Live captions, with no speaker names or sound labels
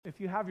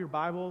you have your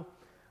Bible,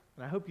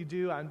 and I hope you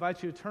do, I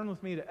invite you to turn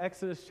with me to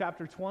Exodus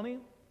chapter 20,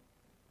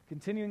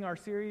 continuing our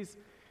series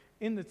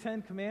in the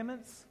Ten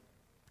Commandments.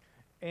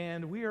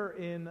 And we are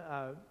in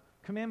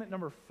commandment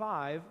number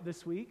 5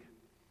 this week.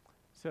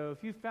 So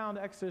if you found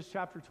Exodus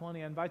chapter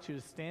 20, I invite you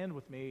to stand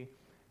with me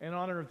in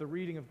honor of the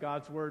reading of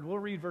God's Word. We'll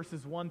read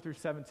verses 1 through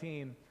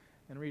 17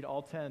 and read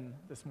all 10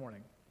 this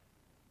morning.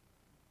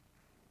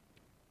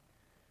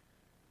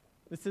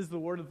 This is the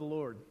word of the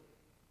Lord.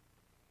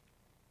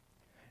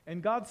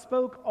 And God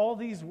spoke all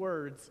these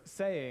words,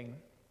 saying,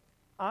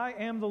 I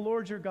am the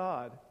Lord your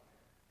God,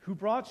 who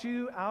brought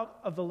you out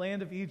of the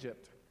land of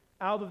Egypt,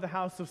 out of the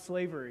house of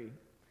slavery.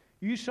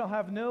 You shall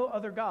have no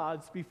other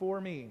gods before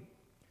me.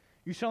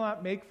 You shall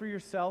not make for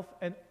yourself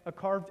a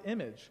carved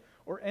image,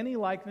 or any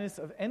likeness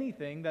of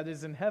anything that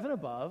is in heaven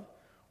above,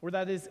 or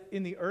that is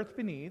in the earth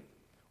beneath,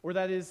 or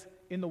that is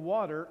in the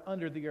water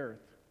under the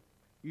earth.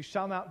 You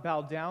shall not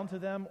bow down to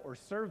them or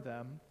serve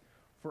them,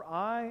 for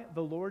I,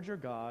 the Lord your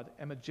God,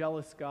 am a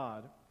jealous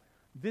God,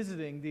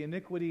 visiting the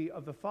iniquity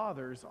of the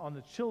fathers on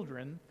the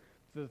children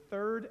to the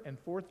third and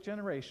fourth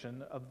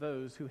generation of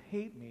those who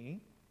hate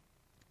me,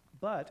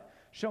 but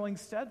showing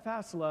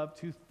steadfast love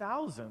to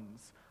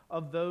thousands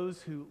of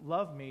those who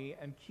love me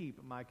and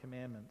keep my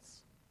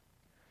commandments.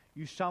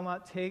 You shall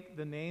not take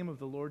the name of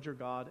the Lord your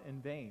God in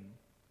vain,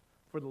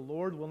 for the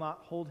Lord will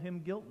not hold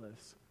him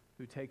guiltless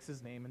who takes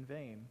his name in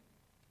vain.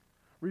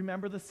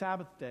 Remember the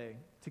Sabbath day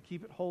to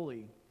keep it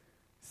holy.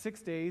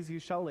 6 days you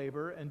shall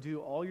labor and do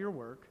all your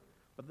work,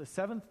 but the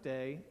seventh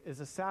day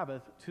is a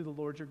Sabbath to the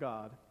Lord your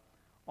God.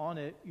 On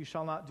it you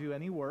shall not do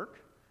any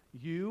work,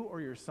 you or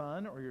your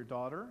son or your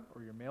daughter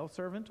or your male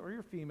servant or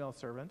your female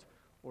servant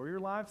or your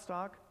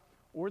livestock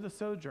or the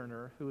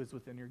sojourner who is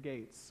within your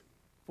gates.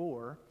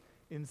 For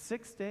in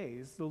 6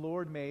 days the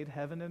Lord made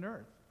heaven and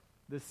earth,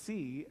 the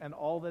sea and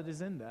all that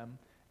is in them,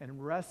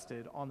 and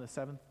rested on the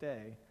seventh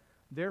day.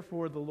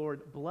 Therefore the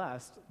Lord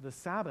blessed the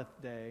Sabbath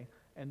day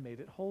and made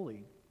it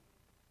holy.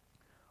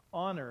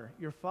 Honor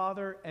your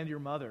father and your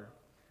mother,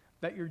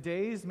 that your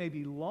days may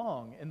be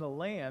long in the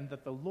land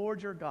that the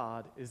Lord your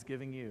God is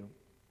giving you.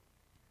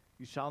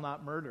 You shall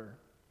not murder.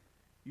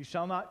 You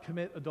shall not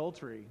commit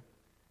adultery.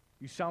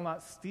 You shall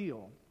not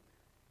steal.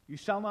 You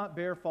shall not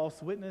bear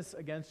false witness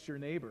against your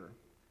neighbor.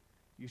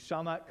 You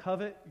shall not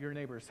covet your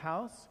neighbor's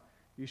house.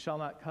 You shall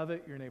not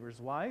covet your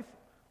neighbor's wife,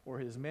 or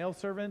his male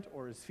servant,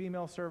 or his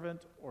female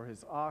servant, or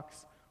his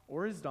ox,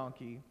 or his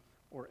donkey,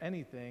 or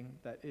anything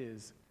that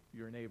is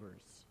your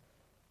neighbor's.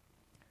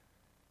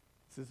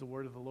 This is the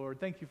word of the Lord.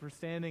 Thank you for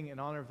standing in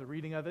honor of the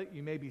reading of it.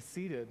 You may be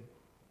seated.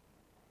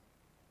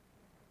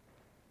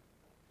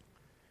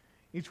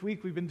 Each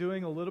week we've been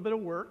doing a little bit of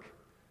work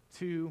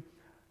to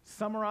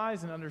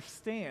summarize and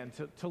understand,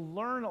 to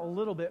learn a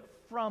little bit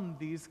from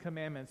these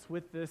commandments.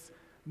 With this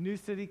New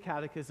City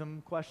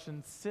Catechism,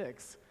 question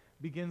 6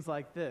 begins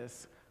like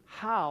this: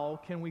 how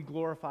can we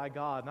glorify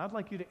God? And I'd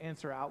like you to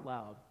answer out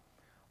loud.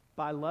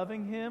 By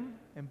loving him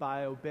and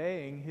by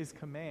obeying his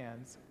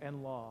commands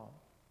and law.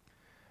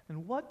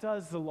 And what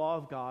does the law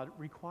of God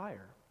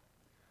require?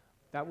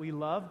 That we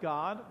love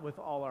God with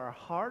all our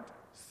heart,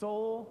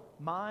 soul,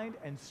 mind,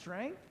 and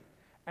strength,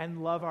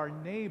 and love our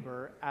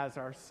neighbor as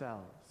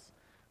ourselves.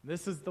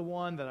 This is the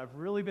one that I've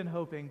really been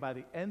hoping by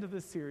the end of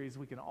this series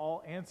we can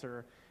all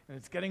answer, and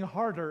it's getting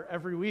harder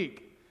every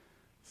week.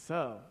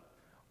 So,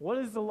 what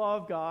is the law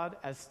of God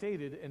as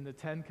stated in the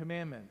Ten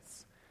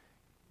Commandments?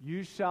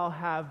 You shall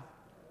have...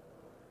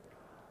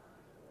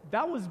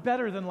 That was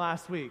better than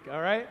last week, all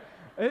right?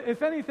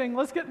 If anything,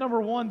 let's get number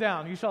 1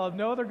 down. You shall have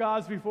no other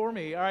gods before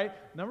me, all right?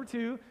 Number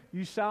 2,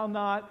 you shall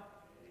not...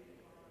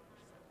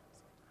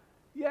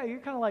 Yeah, you're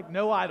kind of like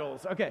no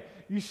idols. Okay,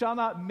 you shall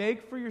not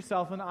make for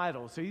yourself an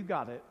idol. So you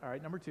got it. All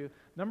right, number 2.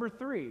 Number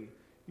 3,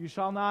 you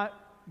shall not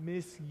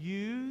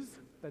misuse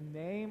the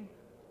name...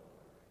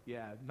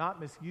 not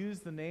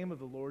misuse the name of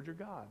the Lord your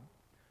God.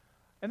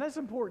 And that's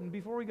important.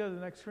 Before we go to the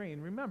next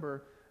screen,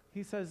 remember,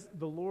 he says,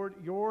 the Lord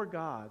your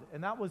God.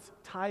 And that was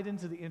tied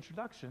into the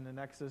introduction in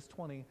Exodus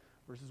 20,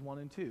 verses 1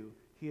 and 2.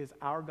 He is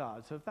our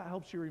God. So if that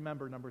helps you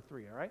remember number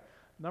 3, all right?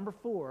 Number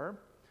 4,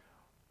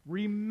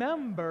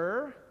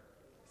 remember...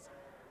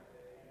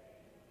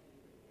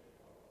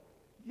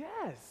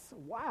 Yes,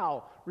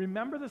 wow.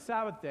 Remember the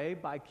Sabbath day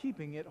by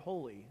keeping it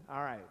holy.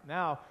 All right,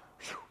 now,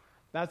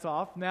 that's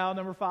off. Now,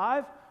 number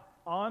 5,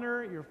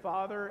 honor your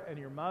father and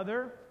your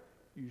mother.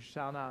 You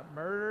shall not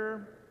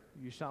murder.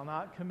 You shall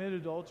not commit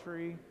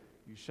adultery.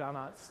 You shall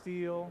not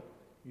steal.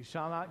 You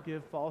shall not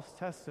give false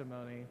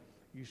testimony.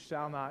 You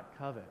shall not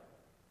covet.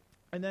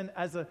 And then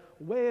as a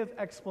way of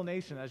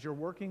explanation, as you're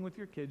working with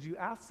your kids, you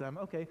ask them,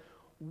 okay,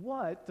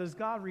 what does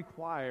God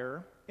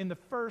require in the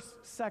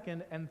first,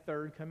 second, and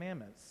third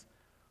commandments?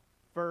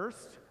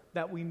 First,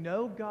 that we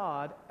know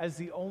God as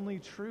the only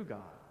true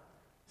God.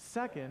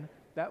 Second,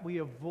 that we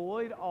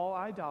avoid all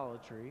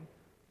idolatry.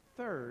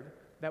 Third,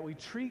 that we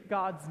treat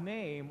God's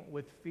name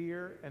with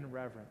fear and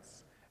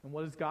reverence. And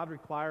what does God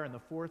require in the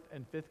fourth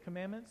and fifth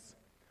commandments?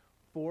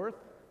 Fourth,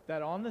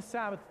 that on the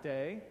Sabbath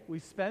day, we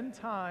spend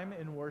time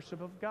in worship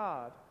of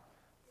God.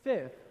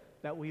 Fifth,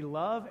 that we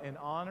love and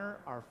honor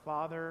our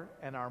father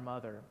and our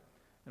mother.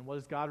 And what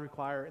does God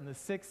require in the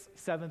 6th,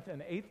 7th,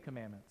 and 8th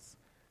commandments?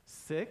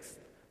 6th,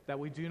 that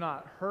we do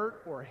not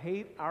hurt or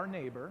hate our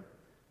neighbor.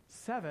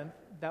 7th,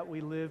 that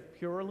we live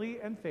purely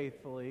and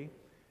faithfully.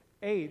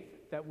 8th,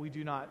 that we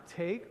do not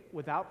take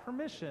without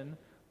permission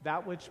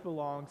that which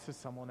belongs to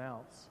someone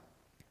else.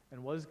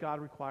 And what does God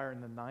require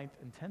in the 9th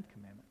and 10th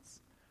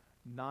commandments?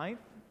 9th,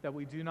 that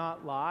we do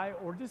not lie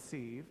or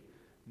deceive.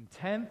 And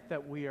 10th,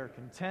 that we are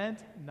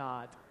content,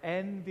 not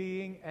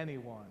envying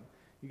anyone.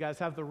 You guys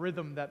have the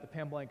rhythm that the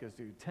Pamblancas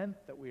do. 10th,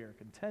 that we are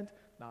content,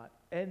 not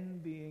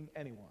envying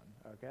anyone.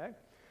 Okay?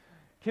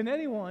 Can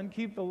anyone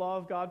keep the law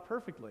of God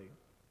perfectly?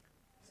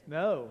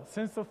 No.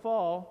 Since the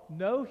fall,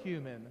 no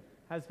human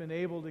has been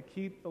able to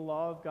keep the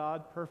law of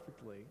God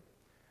perfectly.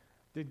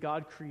 Did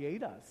God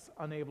create us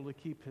unable to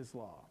keep his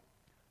law?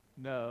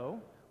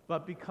 No.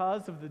 But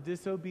because of the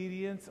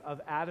disobedience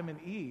of Adam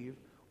and Eve,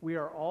 we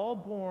are all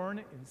born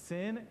in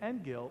sin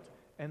and guilt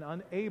and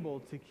unable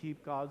to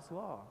keep God's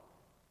law.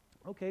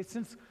 Okay,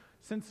 since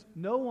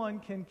no one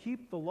can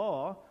keep the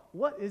law,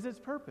 what is its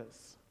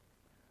purpose?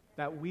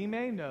 That we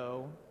may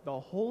know the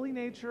holy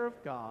nature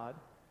of God,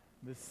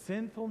 the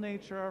sinful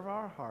nature of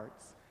our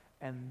hearts,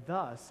 and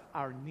thus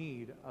our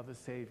need of a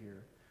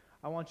Savior.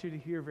 I want you to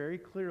hear very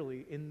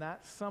clearly in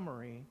that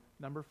summary,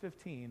 number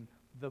 15,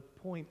 the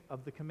point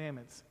of the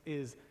commandments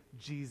is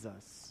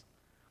Jesus.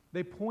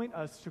 They point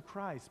us to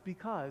Christ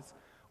because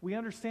we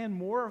understand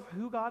more of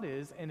who God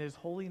is and his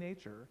holy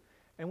nature,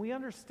 and we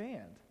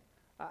understand.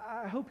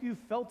 I hope you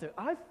felt it.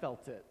 I've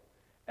felt it.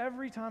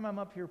 Every time I'm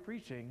up here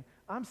preaching,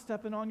 I'm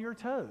stepping on your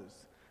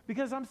toes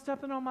because I'm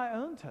stepping on my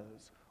own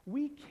toes.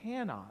 We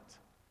cannot,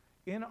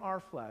 in our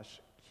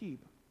flesh,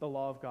 keep the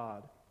law of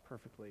God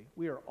perfectly.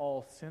 We are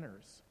all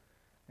sinners,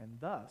 and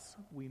thus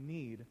we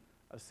need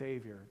a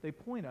Savior. They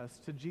point us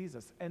to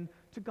Jesus and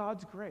to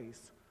God's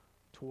grace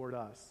toward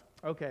us.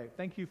 Okay,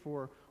 thank you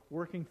for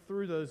working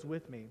through those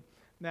with me.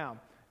 Now,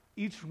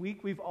 each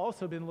week we've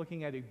also been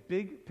looking at a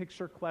big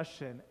picture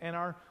question, and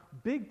our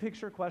big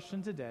picture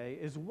question today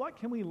is what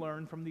can we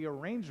learn from the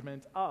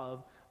arrangement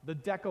of the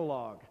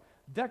Decalogue?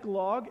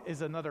 Decalogue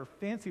is another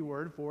fancy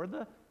word for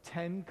the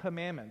 10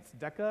 Commandments.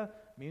 Deca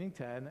meaning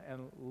 10,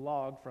 and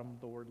log from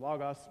the word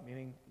logos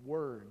meaning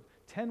word.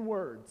 10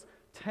 words,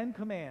 10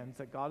 commands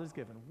that God has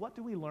given. What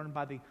do we learn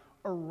by the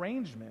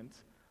arrangement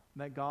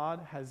that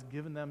God has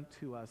given them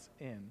to us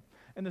in?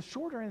 And the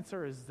shorter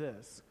answer is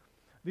this.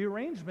 The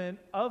arrangement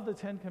of the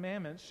 10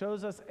 Commandments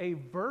shows us a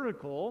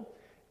vertical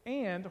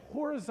and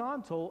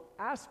horizontal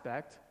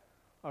aspect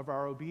of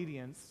our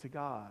obedience to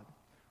God.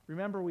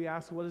 Remember, we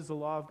asked, what does the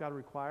law of God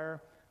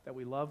require? That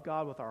we love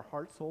God with our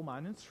heart, soul,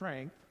 mind, and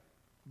strength,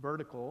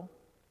 vertical,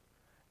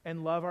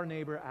 and love our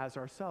neighbor as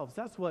ourselves.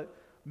 That's what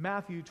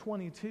Matthew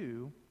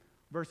 22,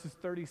 verses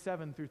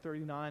 37 through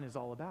 39 is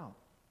all about.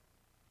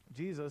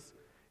 Jesus,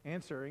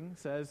 answering,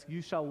 says,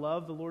 you shall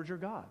love the Lord your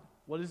God.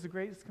 What is the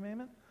greatest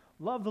commandment?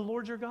 Love the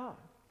Lord your God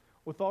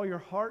with all your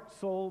heart,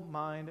 soul,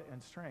 mind,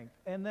 and strength.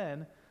 And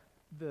then,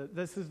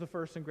 this is the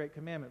first and great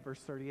commandment, verse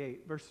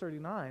 38. Verse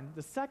 39,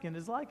 the second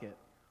is like it.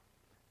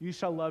 You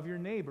shall love your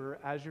neighbor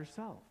as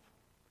yourself.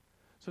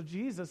 So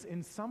Jesus,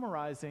 in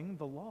summarizing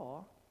the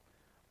law,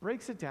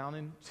 breaks it down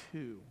in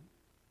two.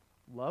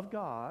 Love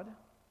God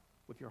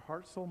with your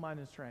heart, soul, mind,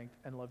 and strength,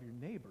 and love your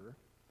neighbor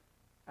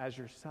as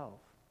yourself.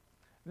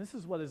 And this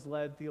is what has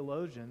led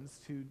theologians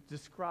to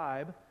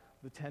describe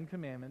the 10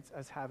 Commandments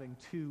as having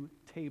two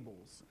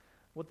tables.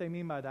 What they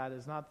mean by that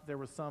is not that there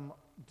was some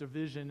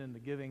division in the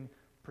giving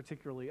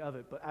particularly of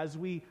it, but as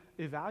we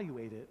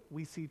evaluate it,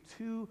 we see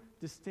two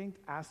distinct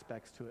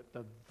aspects to it,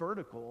 the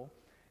vertical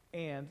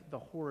and the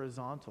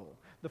horizontal.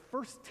 The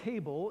first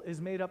table is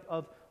made up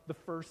of the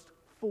first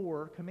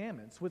 4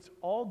 commandments, which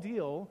all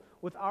deal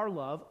with our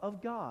love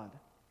of God.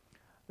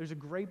 There's a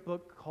great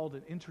book called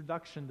An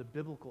Introduction to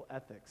Biblical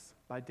Ethics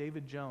by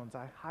David Jones.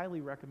 I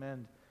highly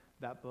recommend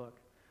that book.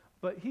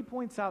 But he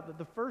points out that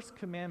the first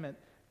commandment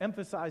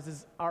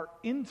emphasizes our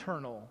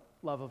internal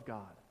love of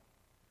God,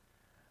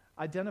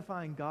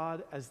 identifying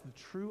God as the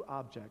true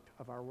object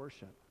of our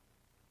worship.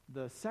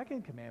 The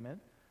second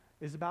commandment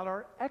is about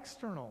our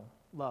external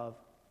love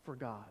for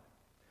God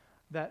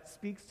that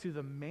speaks to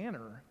the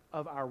manner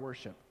of our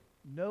worship.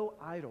 No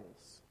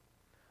idols.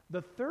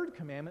 The third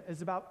commandment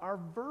is about our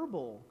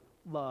verbal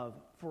love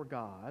for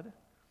God.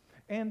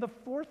 And the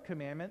fourth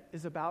commandment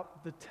is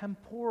about the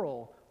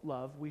temporal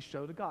love we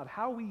show to God,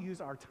 how we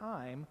use our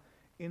time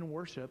in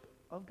worship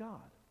of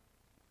God.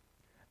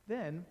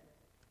 Then,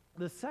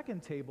 the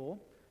second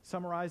table,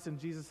 summarized in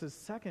Jesus'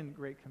 second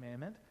great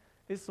commandment,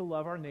 is to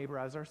love our neighbor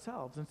as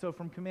ourselves. And so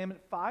from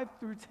commandment 5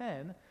 through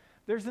 10,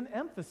 there's an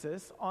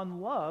emphasis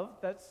on love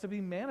that's to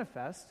be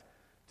manifest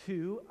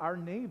to our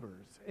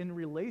neighbors in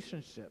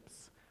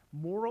relationships,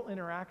 moral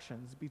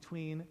interactions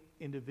between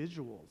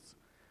individuals.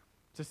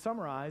 To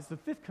summarize, the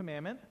fifth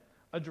commandment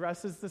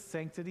addresses the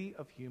sanctity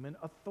of human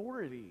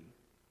authority.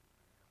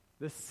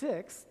 The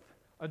sixth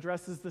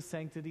addresses the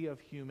sanctity of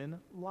human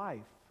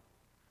life.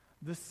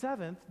 The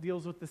seventh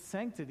deals with the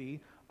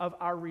sanctity of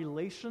our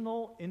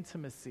relational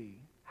intimacy,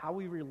 how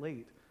we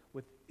relate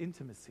with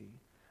intimacy.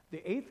 The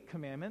 8th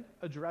commandment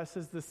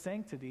addresses the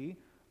sanctity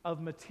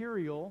of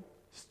material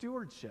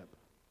stewardship.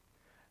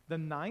 The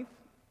 9th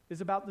is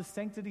about the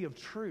sanctity of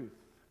truth.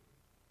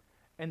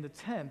 And the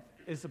 10th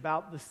is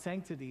about the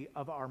sanctity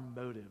of our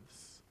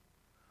motives.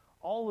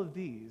 All of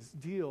these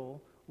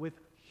deal with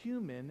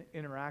human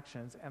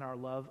interactions and our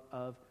love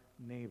of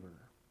neighbor.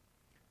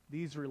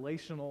 These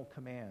relational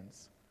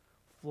commands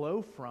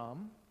flow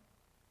from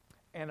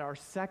and are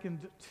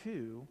second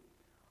to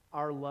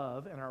our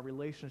love and our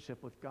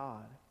relationship with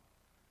God.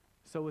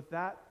 So with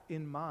that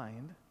in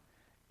mind,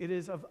 it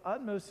is of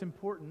utmost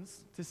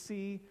importance to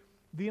see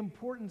the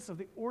importance of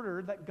the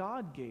order that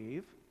God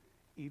gave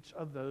each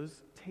of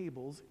those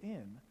tables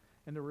in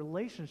and the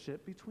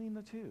relationship between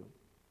the two.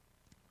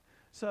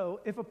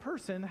 So if a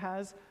person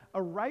has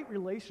a right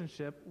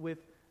relationship with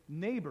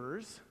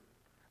neighbors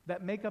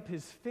that make up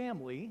his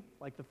family,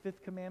 like the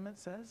 5th commandment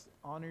says,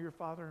 honor your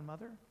father and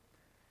mother,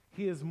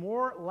 he is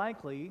more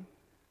likely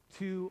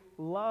to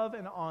love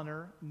and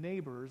honor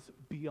neighbors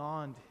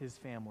beyond his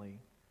family.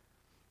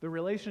 The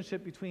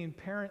relationship between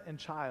parent and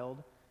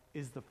child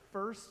is the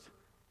first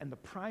and the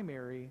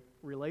primary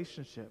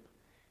relationship.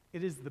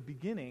 It is the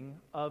beginning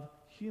of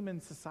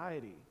human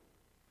society.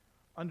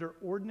 Under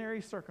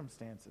ordinary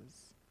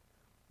circumstances,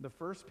 the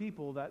first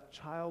people that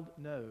child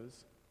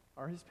knows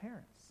are his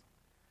parents.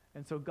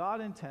 And so God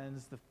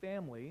intends the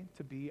family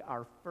to be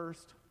our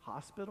first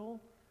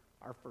hospital,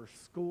 our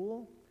first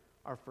school,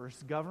 our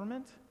first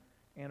government,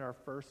 and our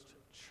first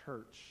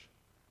church.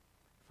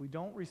 If we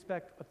don't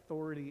respect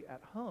authority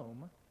at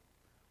home,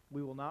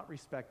 we will not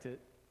respect it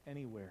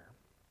anywhere.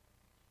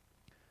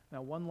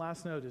 Now, one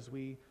last note as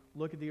we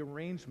look at the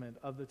arrangement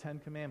of the 10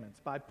 commandments.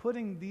 By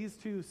putting these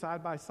two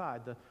side by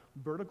side, the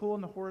vertical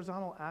and the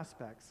horizontal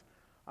aspects,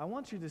 I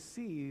want you to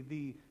see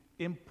the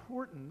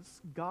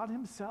importance God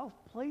himself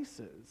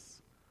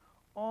places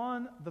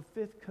on the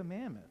 5th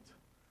commandment.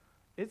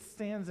 It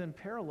stands in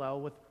parallel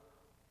with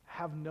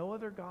have no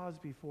other gods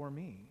before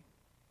me.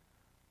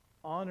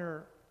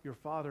 Honor your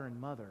father and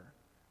mother,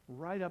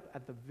 right up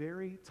at the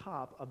very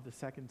top of the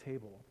second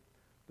table.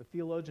 The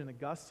theologian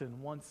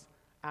Augustine once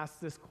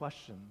asked this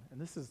question, and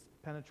this is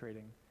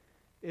penetrating.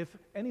 If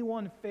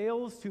anyone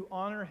fails to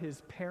honor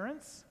his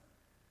parents,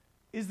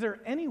 is there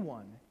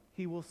anyone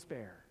he will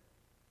spare?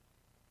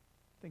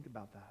 Think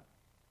about that.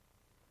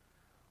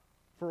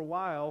 For a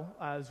while,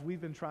 as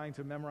we've been trying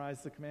to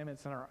memorize the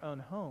commandments in our own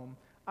home,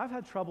 I've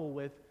had trouble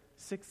with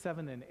 6,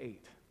 7, and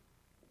 8.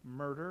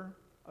 Murder,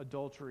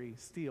 adultery,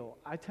 steal.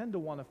 I tend to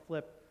want to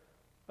flip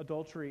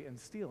adultery and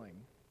stealing.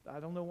 I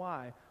don't know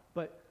why,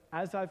 but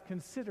as I've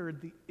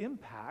considered the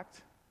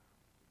impact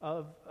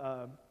of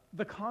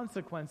the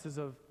consequences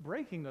of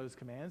breaking those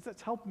commands,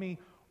 that's helped me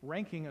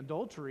ranking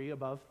adultery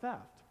above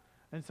theft.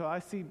 And so I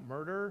see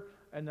murder,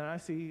 and then I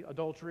see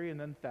adultery, and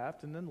then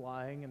theft, and then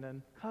lying, and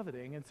then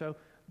coveting. And so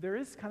there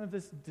is kind of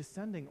this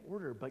descending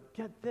order. But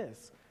get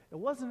this, it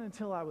wasn't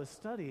until I was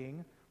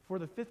studying for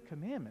the 5th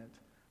commandment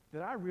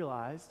that I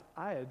realized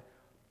I had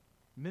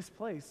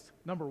misplaced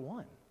number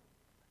 1.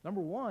 Number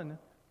 1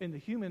 in the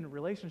human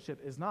relationship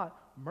is not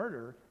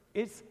murder,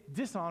 it's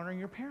dishonoring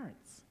your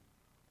parents.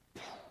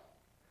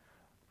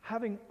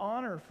 Having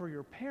honor for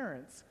your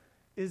parents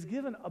is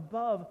given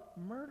above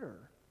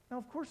murder. Now,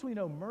 of course, we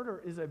know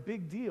murder is a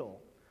big deal,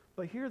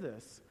 but hear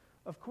this.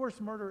 Of course,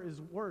 murder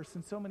is worse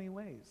in so many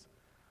ways.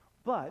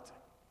 But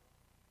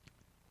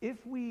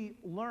if we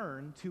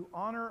learn to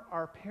honor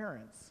our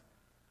parents,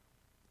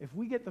 if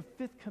we get the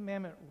 5th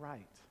commandment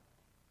right,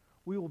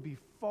 we will be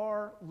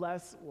far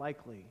less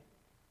likely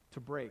to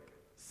break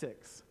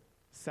 6,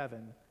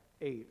 7,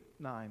 8,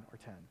 9, or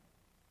 10.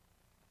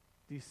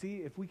 Do you see?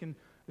 If we can,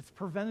 it's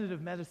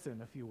preventative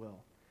medicine, if you will.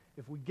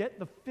 If we get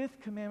the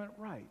 5th commandment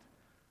right,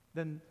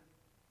 then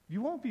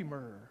you won't be a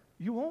murderer.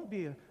 You won't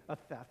be a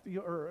theft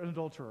or an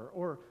adulterer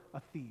or a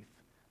thief.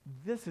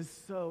 This is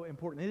so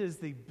important. It is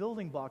the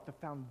building block, the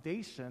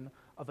foundation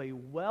of a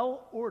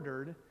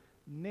well-ordered,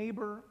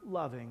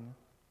 neighbor-loving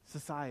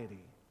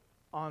society,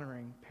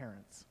 honoring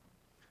parents.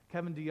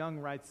 Kevin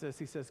DeYoung writes this.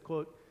 He says,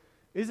 quote,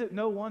 "Is it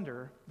no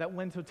wonder that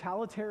when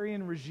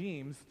totalitarian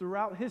regimes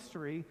throughout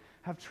history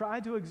have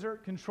tried to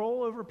exert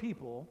control over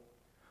people,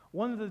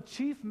 one of the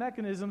chief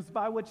mechanisms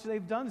by which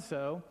they've done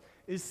so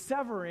is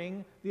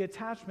severing the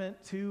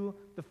attachment to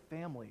the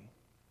family,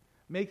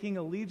 making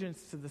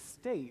allegiance to the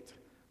state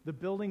the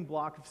building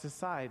block of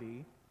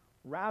society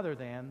rather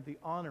than the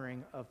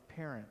honoring of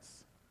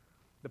parents.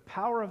 The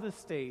power of the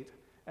state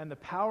and the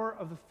power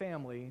of the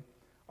family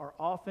are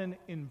often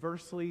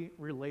inversely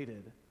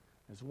related.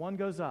 As one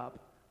goes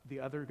up, the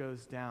other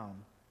goes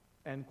down."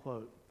 End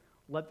quote.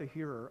 Let the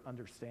hearer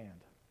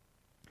understand.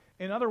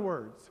 In other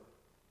words,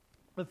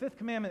 the 5th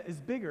commandment is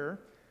bigger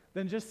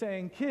than just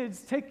saying,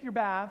 kids, take your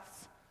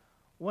baths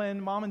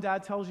when mom and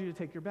dad tells you to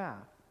take your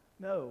bath.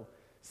 No,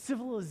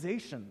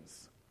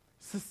 civilizations,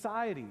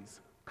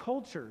 societies,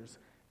 cultures,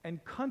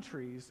 and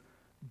countries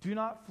do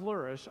not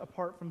flourish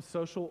apart from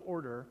social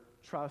order,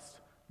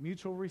 trust,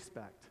 mutual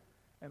respect.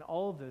 And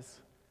all of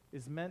this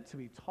is meant to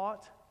be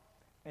taught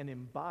and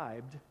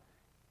imbibed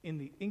in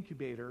the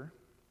incubator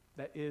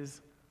that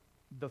is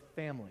the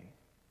family.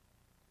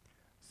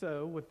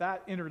 So with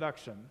that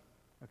introduction,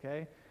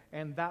 okay,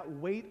 and that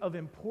weight of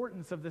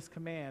importance of this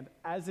command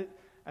as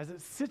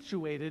it's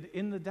situated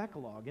in the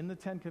Decalogue, in the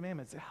Ten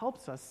Commandments, it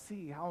helps us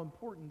see how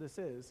important this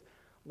is.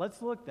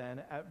 Let's look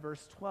then at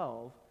verse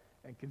 12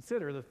 and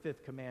consider the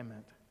fifth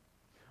commandment.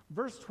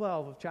 Verse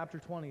 12 of chapter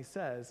 20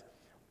 says,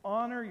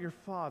 "Honor your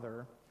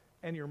father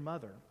and your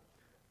mother,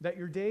 that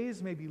your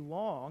days may be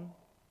long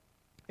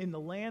in the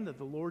land that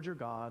the Lord your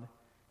God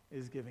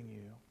is giving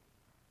you."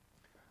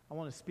 I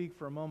want to speak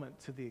for a moment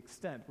to the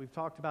extent. We've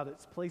talked about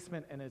its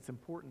placement and its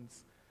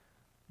importance.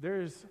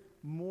 There's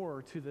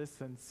more to this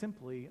than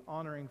simply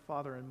honoring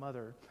father and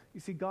mother.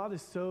 You see, God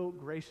is so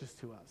gracious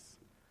to us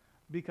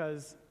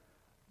because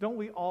don't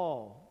we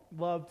all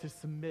love to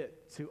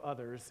submit to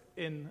others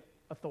in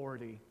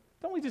authority?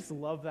 Don't we just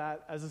love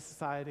that as a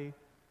society?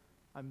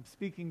 I'm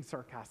speaking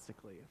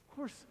sarcastically. Of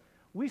course,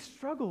 we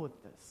struggle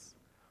with this.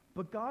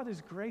 But God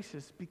is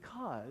gracious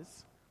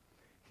because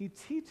he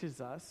teaches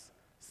us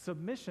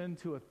submission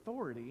to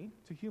authority,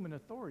 to human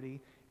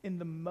authority, in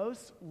the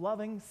most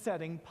loving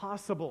setting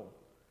possible.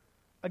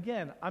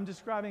 Again, I'm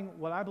describing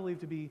what I believe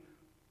to be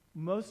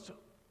most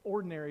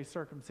ordinary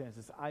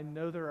circumstances. I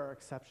know there are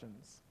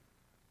exceptions.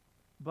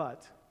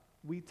 But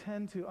we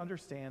tend to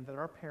understand that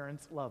our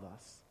parents love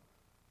us,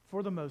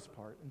 for the most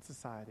part, in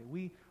society.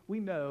 We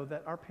know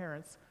that our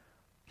parents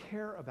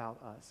care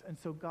about us. And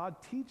so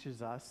God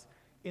teaches us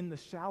in the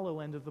shallow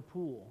end of the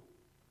pool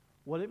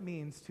what it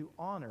means to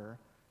honor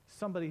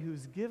somebody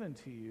who's given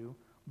to you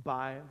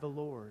by the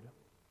Lord.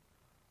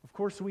 Of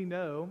course, we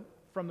know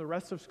from the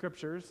rest of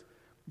Scriptures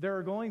there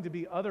are going to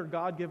be other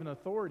God-given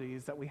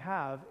authorities that we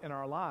have in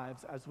our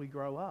lives as we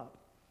grow up,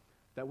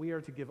 that we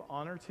are to give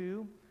honor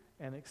to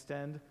and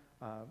extend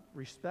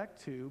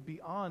respect to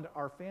beyond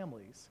our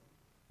families.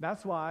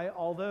 That's why,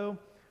 although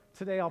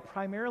today I'll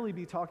primarily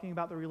be talking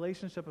about the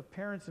relationship of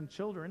parents and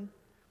children,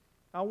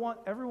 I want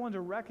everyone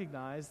to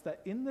recognize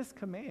that in this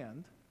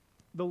command,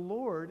 the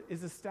Lord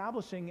is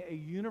establishing a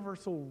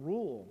universal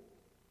rule,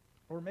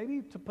 or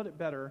maybe to put it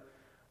better,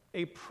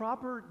 a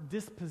proper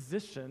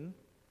disposition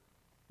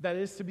that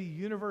is to be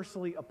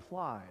universally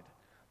applied.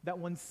 That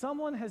when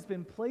someone has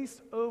been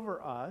placed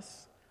over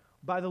us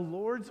by the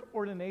Lord's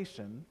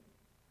ordination,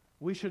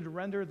 we should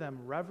render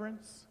them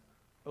reverence,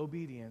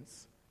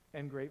 obedience,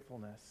 and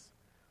gratefulness.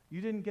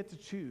 You didn't get to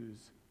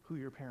choose who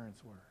your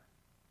parents were.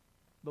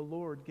 The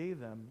Lord gave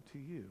them to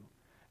you.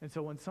 And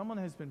so when someone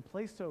has been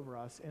placed over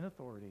us in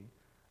authority,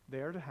 they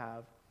are to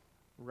have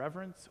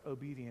reverence,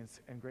 obedience,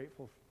 and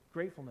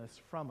gratefulness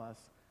from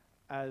us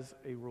as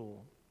a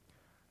rule.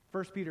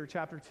 1 Peter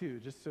chapter 2,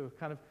 just to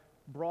kind of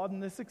broaden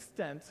this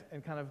extent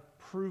and kind of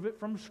prove it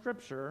from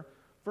Scripture,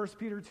 1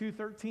 Peter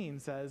 2:13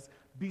 says,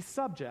 "Be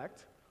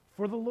subject,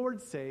 for the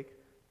Lord's sake,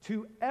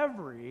 to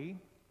every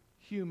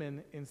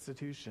human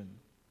institution,"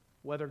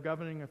 whether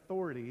governing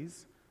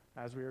authorities,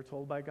 as we are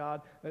told by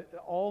God,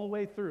 all the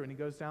way through, and he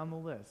goes down the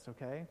list,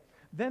 okay?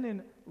 Then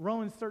in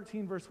Romans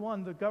 13, verse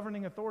 1, the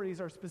governing authorities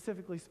are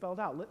specifically spelled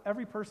out. Let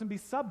every person be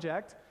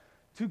subject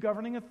to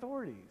governing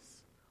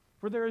authorities.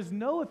 For there is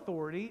no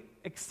authority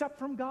except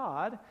from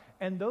God,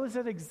 and those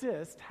that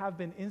exist have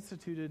been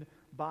instituted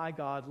by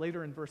God.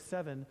 Later in verse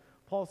 7,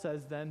 Paul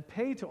says, "Then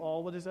pay to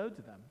all what is owed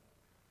to them.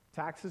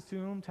 Taxes to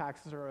whom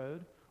taxes are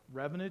owed,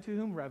 revenue to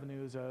whom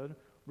revenue is owed,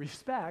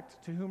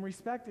 respect to whom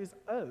respect is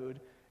owed,"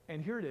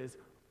 and here it is,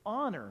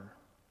 "honor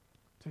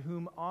to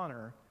whom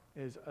honor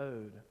is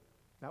owed."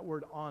 That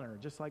word honor,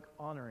 just like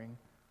honoring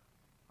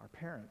our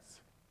parents.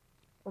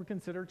 Or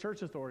consider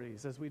church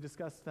authorities, as we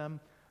discussed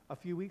them a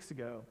few weeks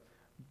ago.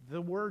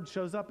 The word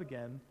shows up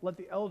again. "Let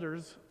the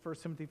elders,"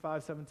 1 Timothy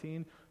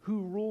 5:17,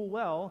 "who rule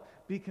well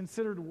be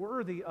considered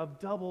worthy of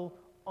double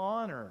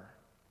honor,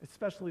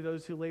 especially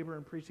those who labor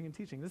in preaching and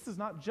teaching." This is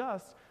not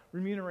just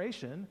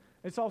remuneration,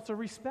 it's also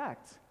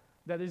respect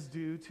that is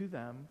due to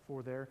them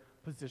for their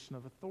position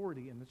of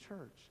authority in the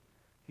church.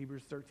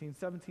 Hebrews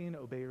 13:17,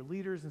 "Obey your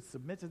leaders and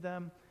submit to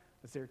them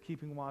as they're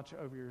keeping watch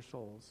over your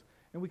souls."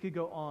 And we could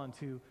go on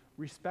to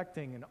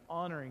respecting and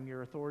honoring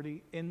your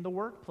authority in the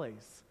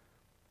workplace.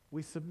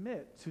 We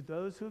submit to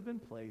those who have been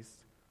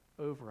placed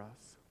over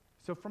us.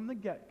 So from the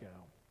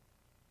get-go,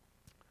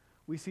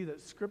 we see that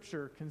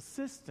Scripture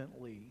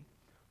consistently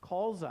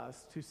calls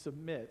us to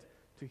submit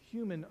to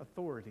human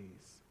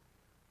authorities.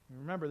 And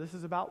remember, this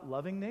is about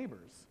loving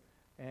neighbors.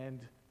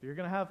 And you're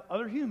going to have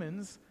other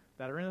humans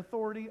that are in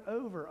authority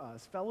over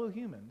us, fellow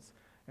humans.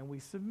 And we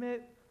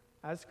submit,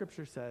 as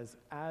Scripture says,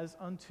 as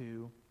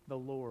unto the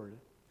Lord.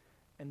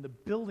 And the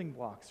building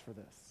blocks for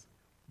this,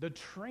 the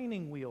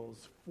training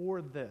wheels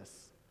for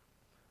this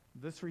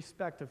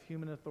respect of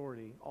human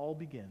authority all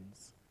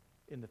begins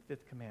in the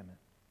fifth commandment.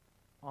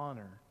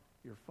 Honor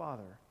your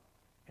father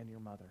and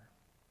your mother.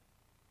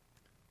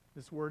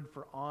 This word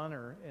for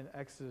honor in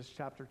Exodus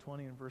chapter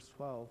 20 and verse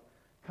 12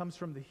 comes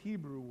from the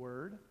Hebrew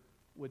word,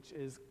 which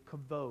is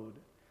kavod,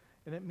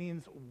 and it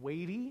means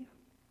weighty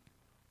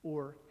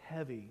or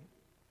heavy.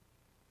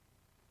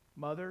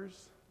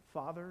 Mothers,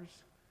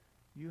 fathers,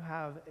 you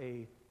have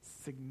a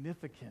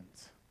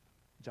significant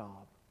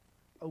job,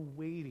 a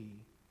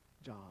weighty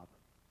job.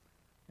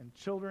 And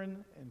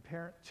children,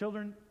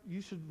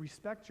 you should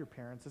respect your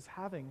parents as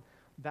having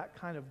that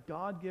kind of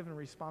God-given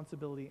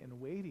responsibility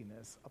and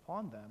weightiness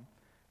upon them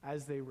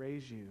as they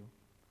raise you.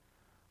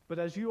 But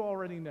as you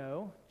already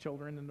know,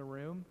 children in the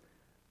room,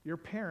 your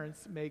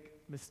parents make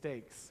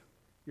mistakes.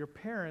 Your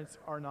parents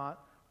are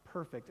not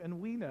perfect.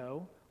 And we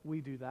know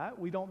we do that.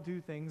 We don't do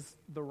things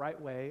the right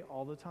way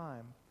all the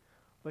time.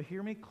 But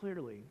hear me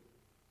clearly.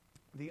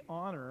 The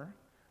honor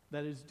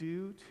that is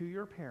due to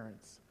your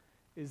parents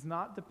is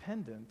not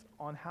dependent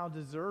on how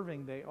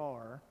deserving they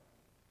are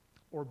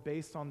or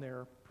based on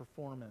their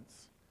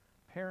performance.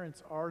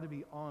 Parents are to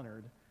be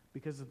honored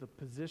because of the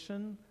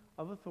position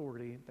of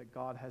authority that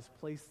God has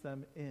placed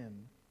them in.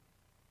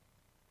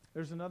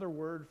 There's another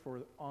word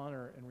for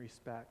honor and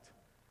respect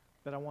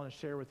that I want to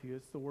share with you.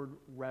 It's the word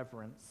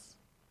reverence.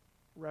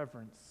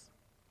 Reverence.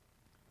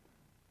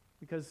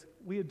 Because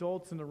we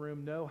adults in the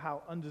room know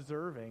how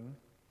undeserving,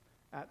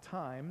 at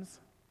times,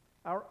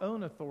 our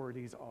own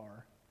authorities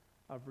are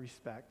of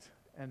respect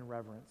and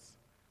reverence.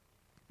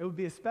 It would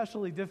be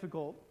especially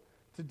difficult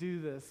to do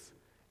this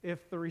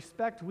if the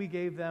respect we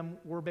gave them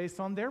were based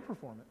on their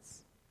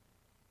performance.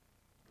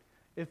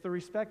 If the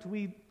respect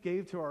we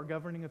gave to our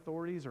governing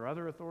authorities or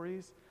other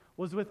authorities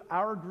was with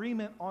our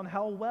agreement on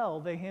how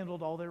well they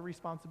handled all their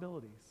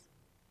responsibilities.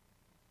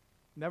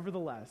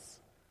 Nevertheless,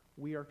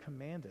 we are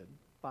commanded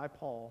by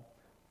Paul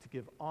to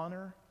give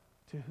honor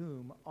to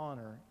whom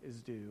honor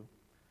is due.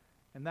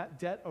 And that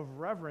debt of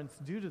reverence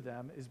due to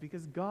them is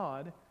because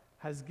God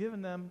has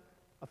given them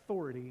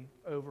authority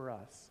over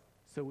us.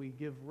 So we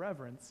give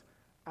reverence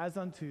as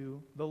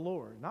unto the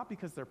Lord, not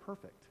because they're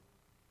perfect.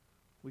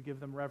 We give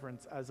them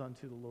reverence as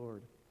unto the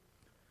Lord.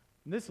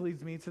 And this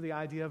leads me to the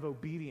idea of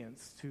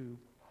obedience to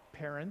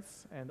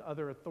parents and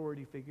other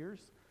authority figures.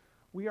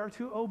 We are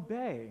to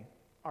obey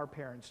our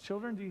parents.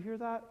 Children, do you hear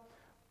that?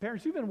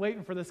 Parents, you've been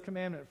waiting for this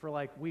commandment for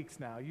like weeks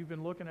now. You've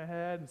been looking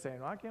ahead and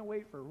saying, well, I can't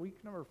wait for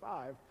week number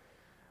 5.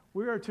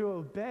 We are to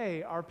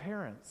obey our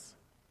parents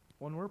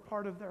when we're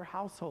part of their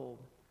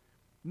household.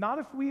 Not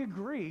if we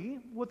agree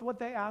with what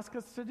they ask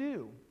us to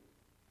do.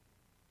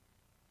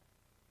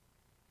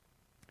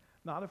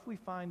 Not if we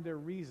find their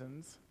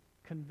reasons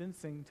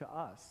convincing to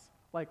us.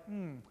 Like,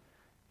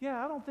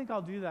 yeah, I don't think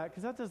I'll do that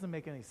because that doesn't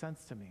make any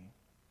sense to me.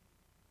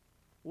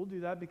 We'll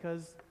do that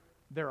because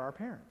they're our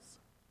parents.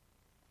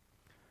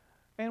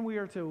 And we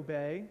are to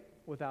obey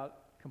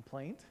without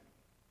complaint,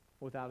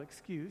 without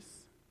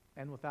excuse,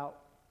 and without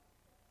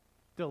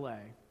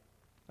delay.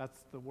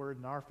 That's the word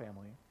in our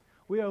family.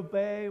 We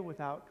obey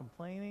without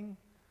complaining,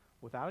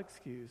 without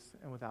excuse,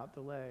 and without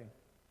delay.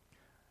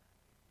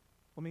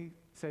 Let me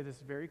say this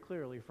very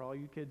clearly for all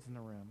you kids in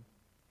the room.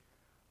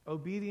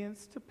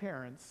 Obedience to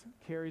parents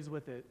carries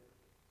with it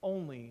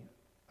only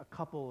a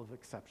couple of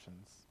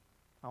exceptions.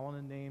 I want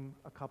to name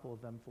a couple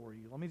of them for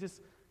you. Let me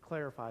just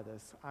clarify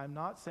this. I'm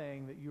not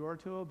saying that you are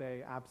to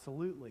obey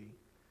absolutely.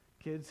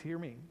 Kids, hear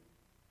me.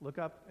 Look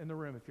up in the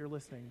room if you're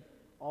listening.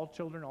 All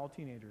children, all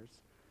teenagers.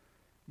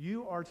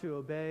 You are to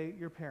obey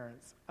your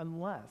parents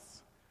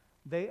unless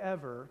they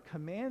ever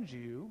command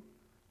you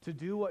to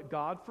do what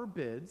God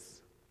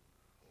forbids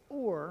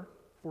or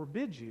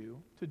forbid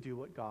you to do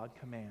what God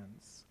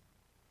commands.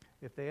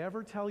 If they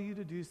ever tell you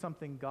to do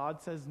something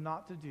God says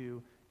not to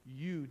do,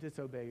 you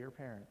disobey your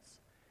parents.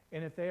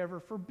 And if they ever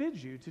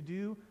forbid you to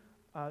do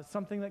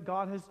something that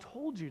God has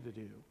told you to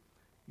do,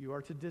 you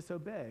are to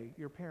disobey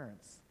your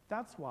parents.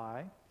 That's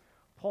why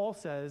Paul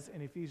says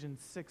in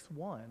Ephesians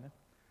 6:1,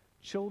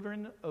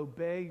 children,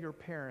 obey your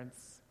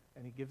parents,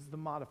 and he gives the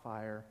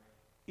modifier,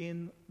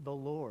 in the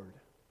Lord.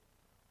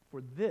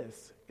 For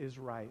this is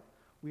right.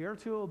 We are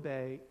to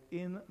obey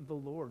in the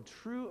Lord.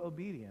 True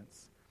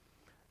obedience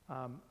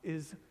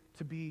is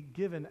to be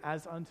given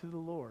as unto the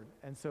Lord.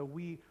 And so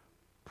we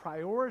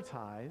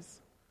prioritize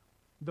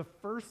the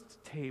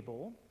first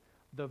table,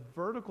 the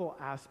vertical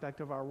aspect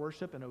of our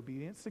worship and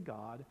obedience to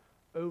God,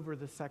 over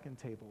the second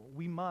table.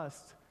 We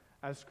must,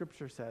 as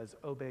Scripture says,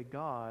 obey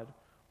God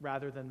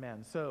rather than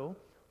men. So,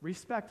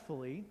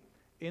 respectfully,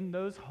 in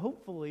those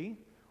hopefully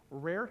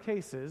rare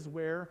cases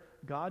where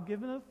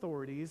God-given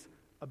authorities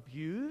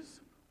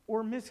abuse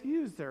or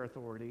misuse their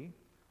authority,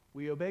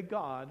 we obey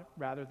God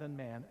rather than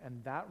man,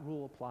 and that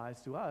rule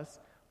applies to us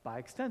by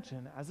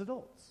extension as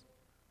adults.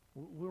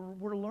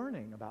 We're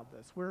learning about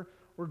this. We're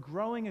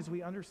growing as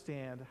we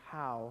understand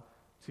how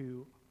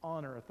to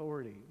honor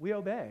authority. We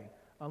obey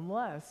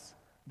unless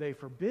they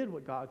forbid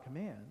what God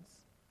commands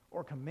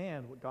or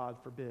command what God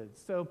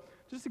forbids. So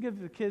just to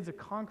give the kids a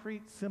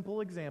concrete,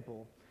 simple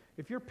example,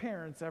 if your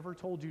parents ever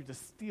told you to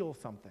steal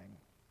something,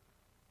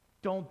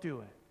 don't do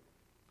it,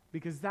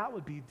 because that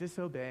would be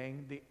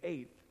disobeying the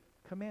 8th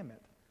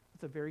commandment.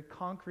 It's a very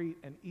concrete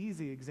and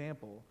easy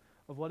example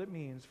of what it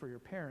means for your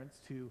parents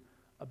to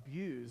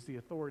abuse the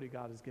authority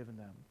God has given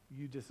them.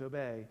 You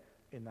disobey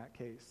in that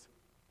case.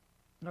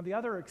 Now, the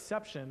other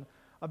exception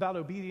about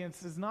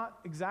obedience is not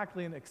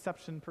exactly an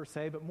exception per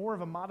se, but more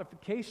of a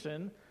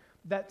modification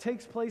that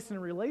takes place in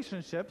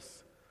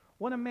relationships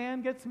when a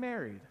man gets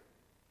married.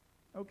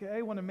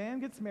 Okay, when a man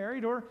gets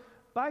married, or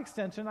by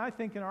extension, I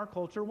think in our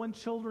culture, when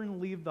children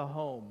leave the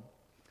home.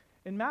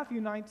 In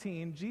Matthew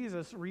 19,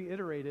 Jesus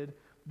reiterated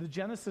the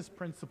Genesis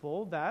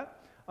principle that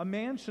a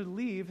man should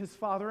leave his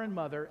father and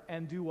mother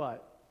and do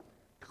what?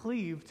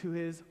 Cleave to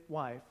his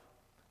wife.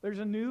 There's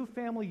a new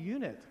family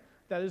unit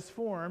that is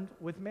formed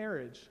with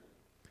marriage.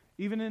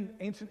 Even in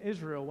ancient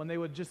Israel, when they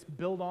would just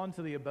build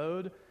onto the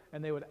abode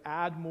and they would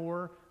add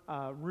more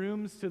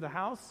rooms to the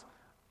house,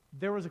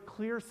 there was a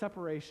clear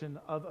separation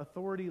of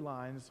authority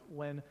lines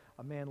when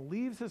a man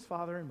leaves his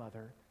father and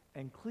mother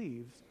and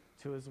cleaves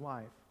to his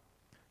wife.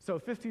 So a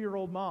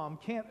 50-year-old mom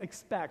can't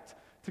expect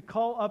to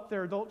call up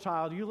their adult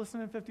child. You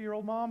listening,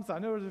 50-year-old moms? I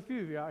know there's a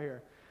few of you out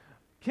here.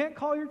 Can't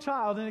call your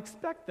child and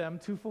expect them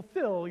to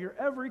fulfill your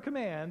every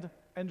command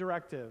and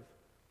directive.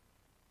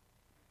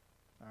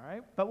 All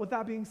right? But with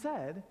that being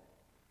said,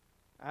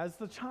 as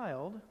the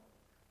child,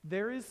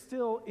 there is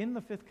still in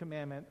the fifth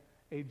commandment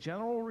a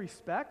general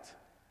respect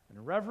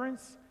and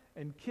reverence,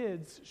 and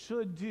kids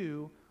should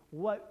do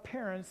what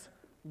parents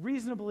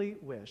reasonably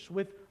wish,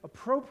 with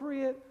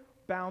appropriate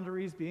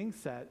boundaries being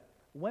set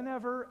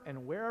whenever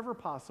and wherever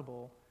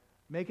possible.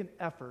 Make an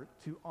effort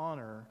to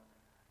honor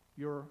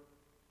your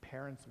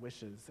parents'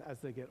 wishes as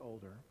they get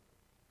older.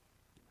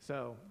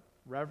 So,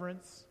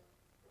 reverence,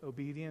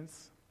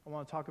 obedience. I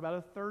want to talk about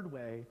a third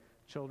way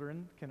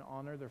children can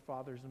honor their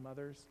fathers and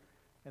mothers,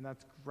 and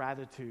that's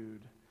gratitude.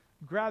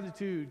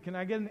 Gratitude. Can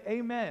I get an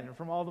amen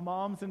from all the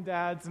moms and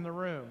dads in the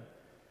room?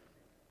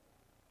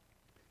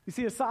 You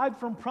see, aside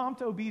from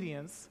prompt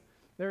obedience,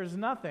 there is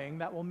nothing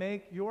that will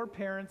make your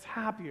parents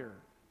happier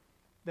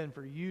than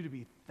for you to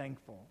be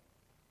thankful.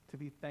 To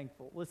be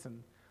thankful.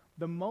 Listen,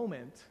 the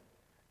moment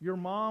your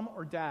mom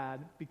or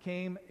dad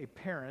became a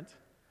parent,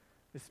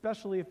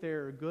 especially if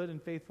they're a good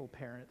and faithful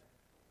parent,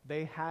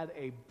 they had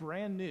a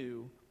brand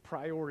new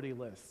priority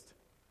list.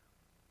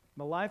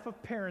 The life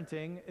of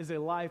parenting is a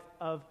life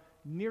of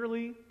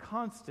nearly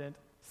constant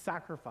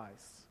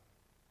sacrifice.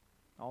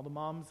 All the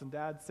moms and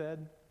dads said,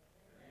 amen.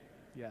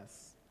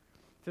 Yes.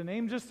 To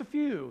name just a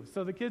few,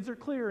 so the kids are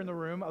clear in the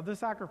room of the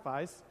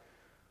sacrifice,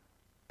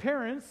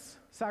 parents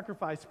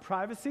sacrifice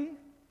privacy,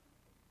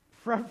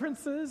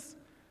 preferences,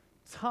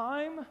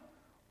 time,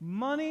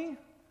 money,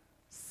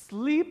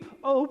 sleep,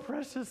 oh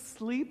precious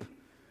sleep,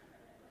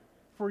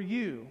 for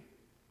you,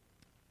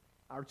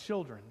 our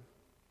children.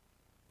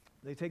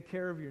 They take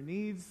care of your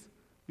needs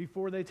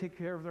before they take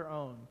care of their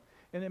own.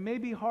 And it may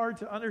be hard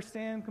to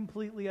understand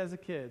completely as a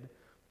kid,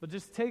 but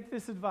just take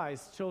this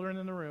advice, children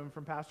in the room,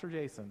 from Pastor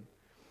Jason.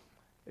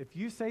 If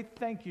you say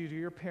thank you to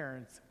your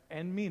parents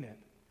and mean it,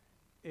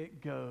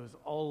 it goes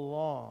a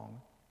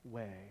long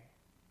way.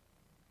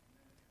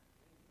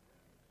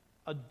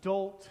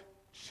 Adult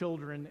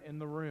children in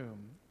the room,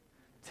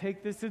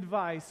 take this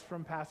advice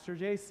from Pastor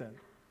Jason.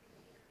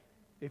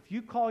 If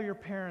you call your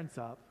parents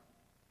up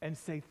and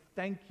say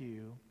thank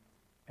you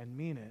and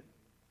mean it,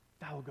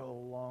 that will go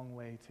a long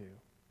way too.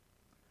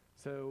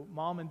 So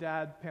mom and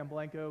dad Pam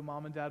Blanco,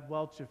 mom and dad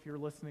Welch, if you're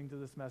listening to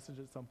this message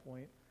at some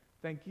point,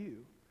 thank you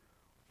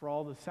for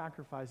all the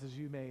sacrifices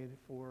you made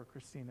for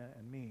Christina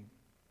and me.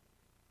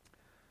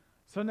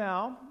 So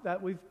now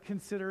that we've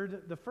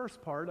considered the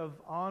first part of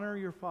honor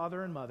your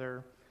father and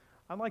mother,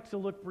 I'd like to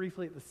look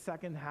briefly at the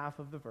second half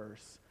of the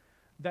verse.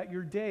 That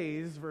your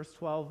days, verse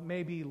 12,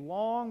 may be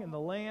long in the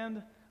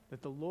land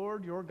that the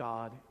Lord your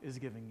God is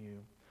giving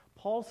you.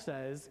 Paul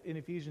says in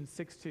Ephesians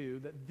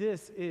 6:2 that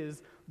this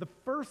is the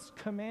first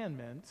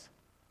commandment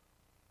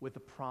with a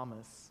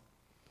promise.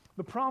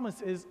 The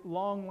promise is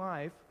long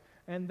life,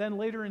 and then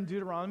later in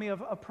Deuteronomy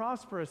of a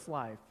prosperous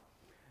life.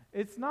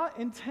 It's not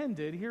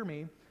intended, hear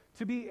me,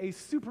 to be a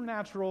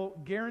supernatural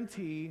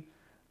guarantee.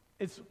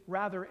 It's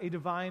rather a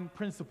divine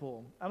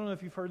principle. I don't know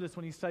if you've heard this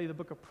when you study the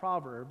book of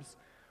Proverbs.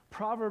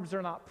 Proverbs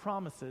are not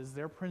promises,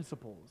 they're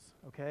principles,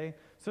 okay?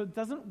 So it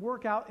doesn't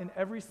work out in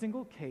every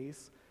single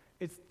case.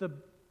 It's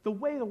the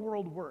way the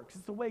world works.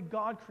 It's the way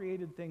God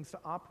created things to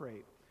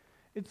operate.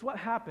 It's what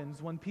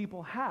happens when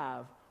people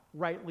have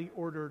rightly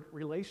ordered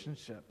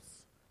relationships.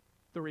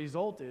 The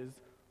result is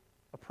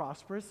a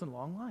prosperous and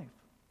long life.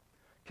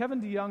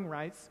 Kevin DeYoung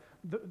writes,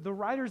 the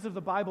writers of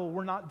the Bible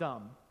were not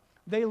dumb.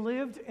 They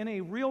lived in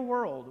a real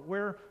world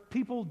where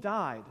people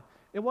died.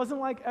 It wasn't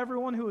like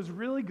everyone who was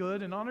really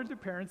good and honored their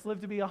parents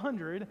lived to be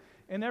 100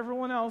 and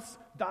everyone else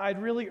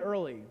died really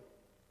early.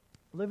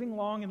 Living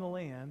long in the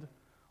land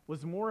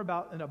was more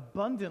about an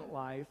abundant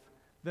life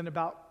than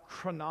about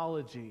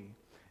chronology.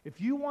 If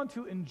you want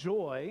to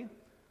enjoy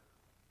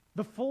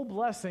the full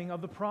blessing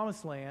of the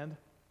promised land,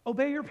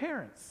 obey your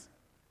parents.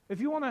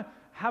 If you want to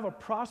have a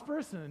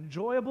prosperous and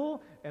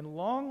enjoyable and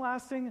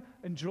long-lasting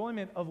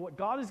enjoyment of what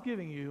God is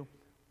giving you,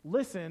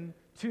 listen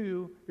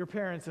to your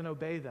parents and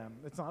obey them.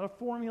 It's not a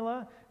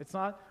formula. It's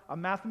not a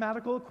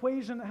mathematical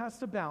equation that has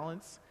to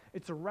balance.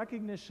 It's a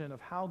recognition of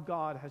how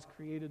God has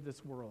created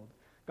this world.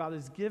 God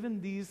has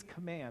given these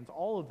commands,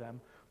 all of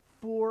them,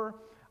 for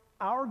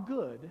our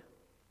good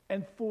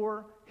and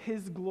for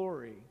His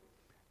glory.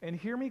 And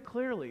hear me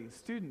clearly,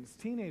 students,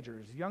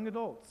 teenagers, young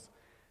adults.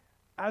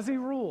 As a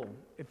rule,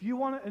 if you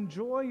want to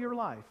enjoy your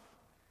life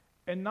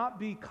and not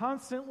be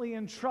constantly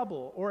in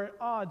trouble or at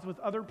odds with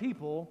other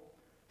people,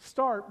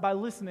 start by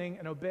listening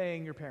and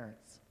obeying your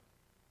parents.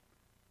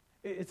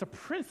 It's a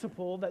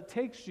principle that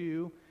takes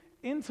you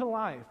into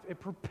life. It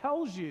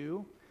propels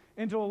you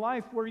into a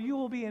life where you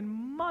will be in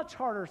much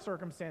harder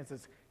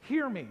circumstances.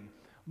 Hear me.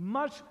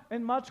 Much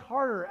and much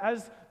harder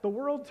as the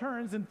world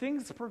turns and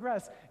things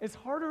progress. It's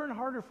harder and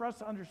harder for us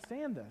to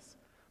understand this.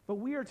 But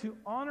we are to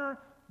honor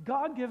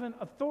God-given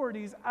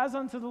authorities as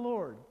unto the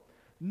Lord,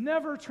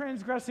 never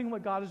transgressing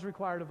what God has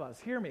required of us.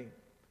 Hear me.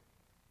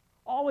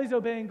 Always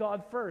obeying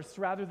God first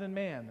rather than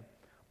man.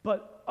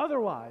 But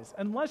otherwise,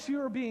 unless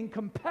you are being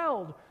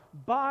compelled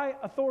by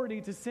authority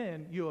to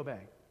sin, you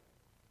obey.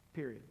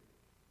 Period.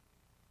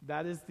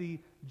 That is the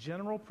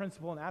general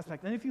principle and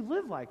aspect. And if you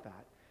live like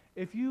that,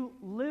 if you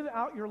live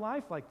out your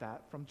life like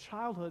that from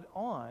childhood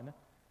on,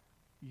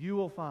 you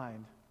will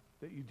find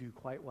that you do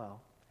quite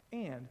well.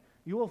 And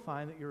you will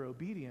find that your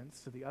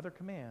obedience to the other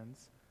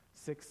commands,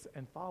 6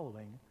 and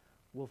following,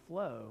 will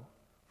flow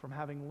from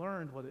having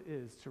learned what it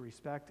is to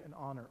respect and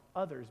honor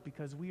others,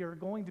 because we are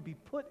going to be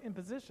put in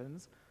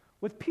positions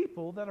with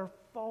people that are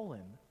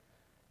fallen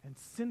and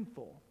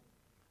sinful.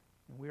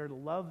 And we are to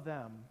love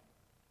them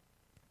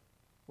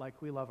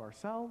like we love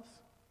ourselves,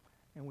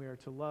 and we are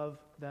to love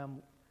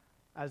them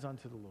as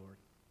unto the Lord.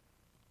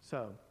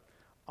 So,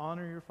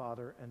 honor your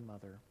father and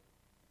mother.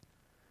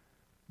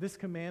 This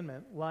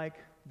commandment, like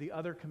the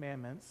other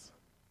commandments,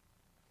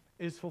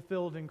 is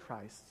fulfilled in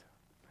Christ.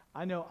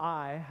 I know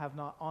I have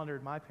not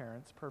honored my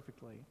parents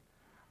perfectly.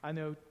 I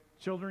know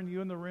children,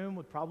 you in the room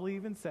would probably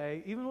even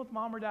say, even with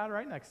mom or dad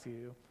right next to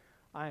you,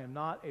 I am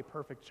not a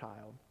perfect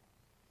child.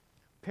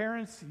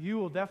 Parents, you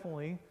will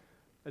definitely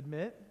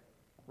admit,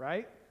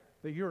 right,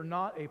 that you're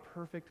not a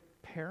perfect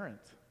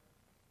parent.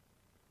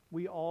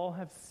 We all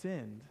have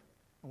sinned,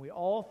 and we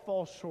all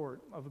fall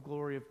short of the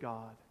glory of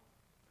God.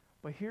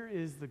 But here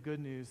is the good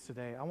news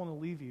today. I want to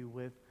leave you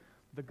with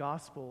the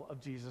gospel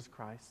of Jesus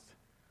Christ,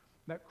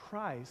 that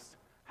Christ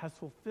has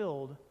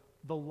fulfilled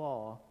the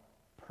law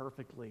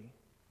perfectly.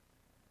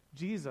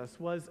 Jesus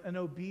was an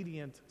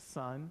obedient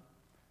son,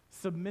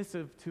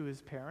 submissive to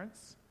his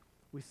parents.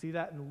 We see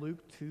that in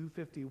Luke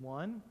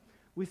 2:51.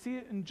 We see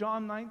it in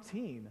John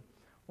 19,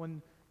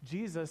 when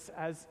Jesus,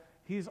 as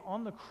he's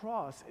on the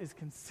cross, is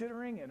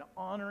considering and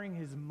honoring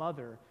his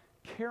mother,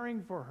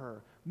 caring for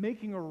her,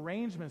 making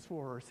arrangements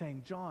for her,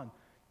 saying, John,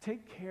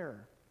 take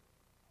care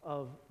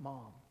of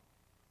mom.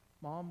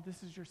 Mom,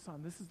 this is your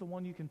son. This is the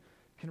one you can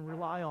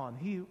rely on.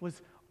 He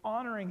was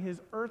honoring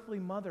his earthly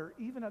mother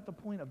even at the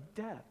point of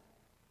death.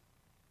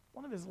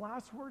 One of his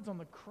last words on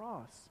the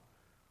cross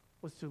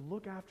was to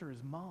look after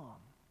his mom,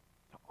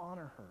 to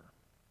honor her.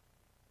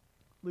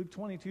 Luke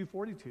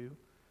 22:42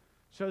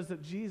 shows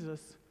that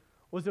Jesus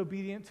was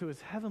obedient to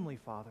his heavenly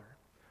Father.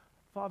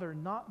 Father,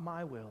 not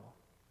my will,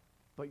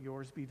 but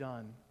yours be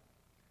done.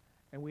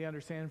 And we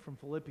understand from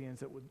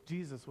Philippians that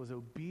Jesus was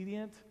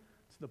obedient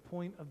to the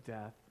point of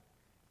death,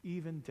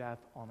 even death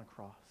on a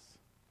cross.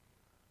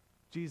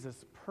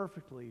 Jesus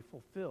perfectly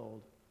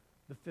fulfilled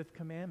the 5th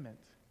commandment.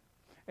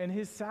 And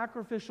his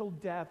sacrificial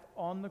death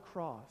on the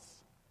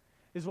cross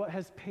is what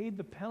has paid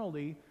the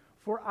penalty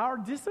for our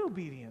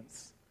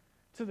disobedience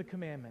to the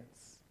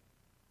commandments.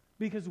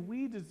 Because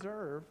we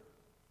deserve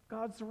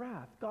God's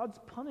wrath, God's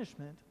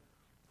punishment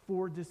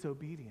for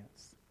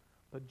disobedience.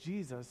 But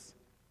Jesus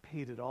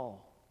paid it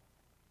all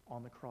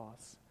on the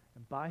cross.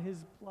 And by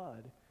his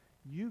blood,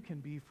 you can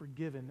be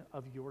forgiven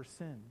of your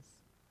sins.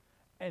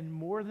 And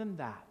more than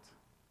that,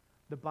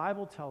 the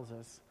Bible tells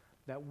us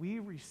that we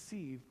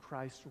receive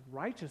Christ's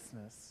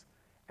righteousness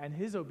and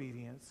his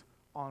obedience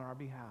on our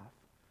behalf.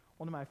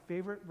 One of my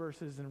favorite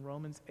verses in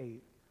Romans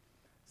 8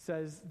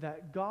 says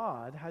that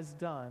God has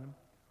done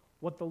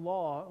what the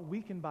law,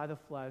 weakened by the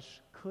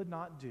flesh, could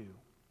not do.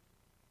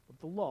 But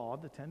the law,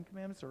 the 10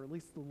 Commandments, or at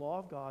least the law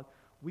of God,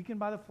 weakened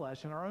by the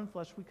flesh, in our own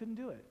flesh, we couldn't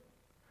do it.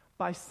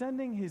 By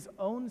sending his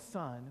own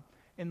Son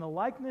in the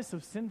likeness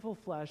of sinful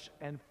flesh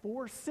and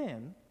for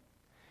sin,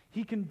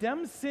 he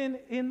condemned sin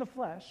in the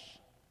flesh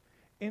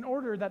in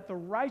order that the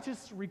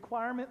righteous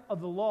requirement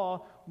of the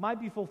law might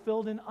be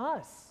fulfilled in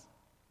us,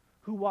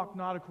 who walk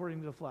not according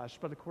to the flesh,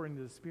 but according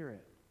to the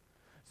Spirit.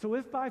 So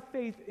if by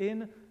faith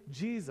in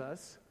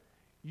Jesus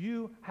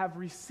you have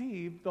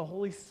received the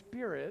Holy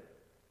Spirit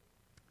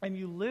and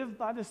you live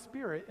by the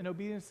Spirit in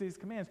obedience to these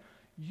commands,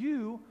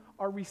 you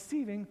are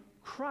receiving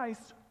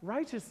Christ's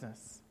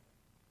righteousness.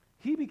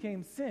 He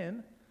became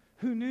sin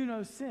who knew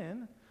no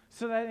sin,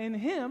 so that in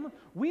him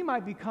we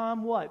might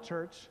become what,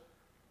 church?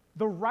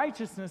 The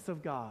righteousness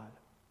of God.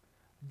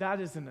 That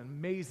is an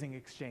amazing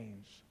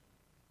exchange,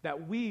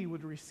 that we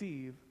would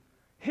receive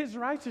his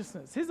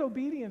righteousness, his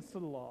obedience to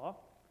the law,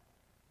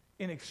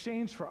 in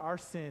exchange for our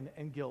sin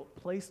and guilt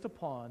placed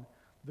upon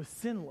the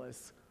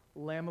sinless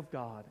Lamb of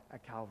God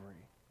at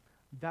Calvary.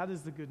 That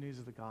is the good news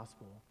of the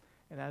gospel.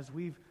 And as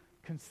we've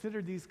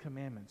considered these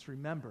commandments,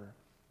 remember,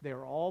 they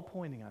are all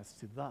pointing us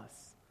to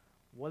thus.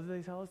 What do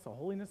they tell us? The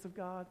holiness of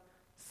God,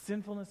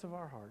 sinfulness of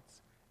our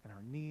hearts, and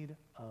our need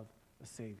of a Savior.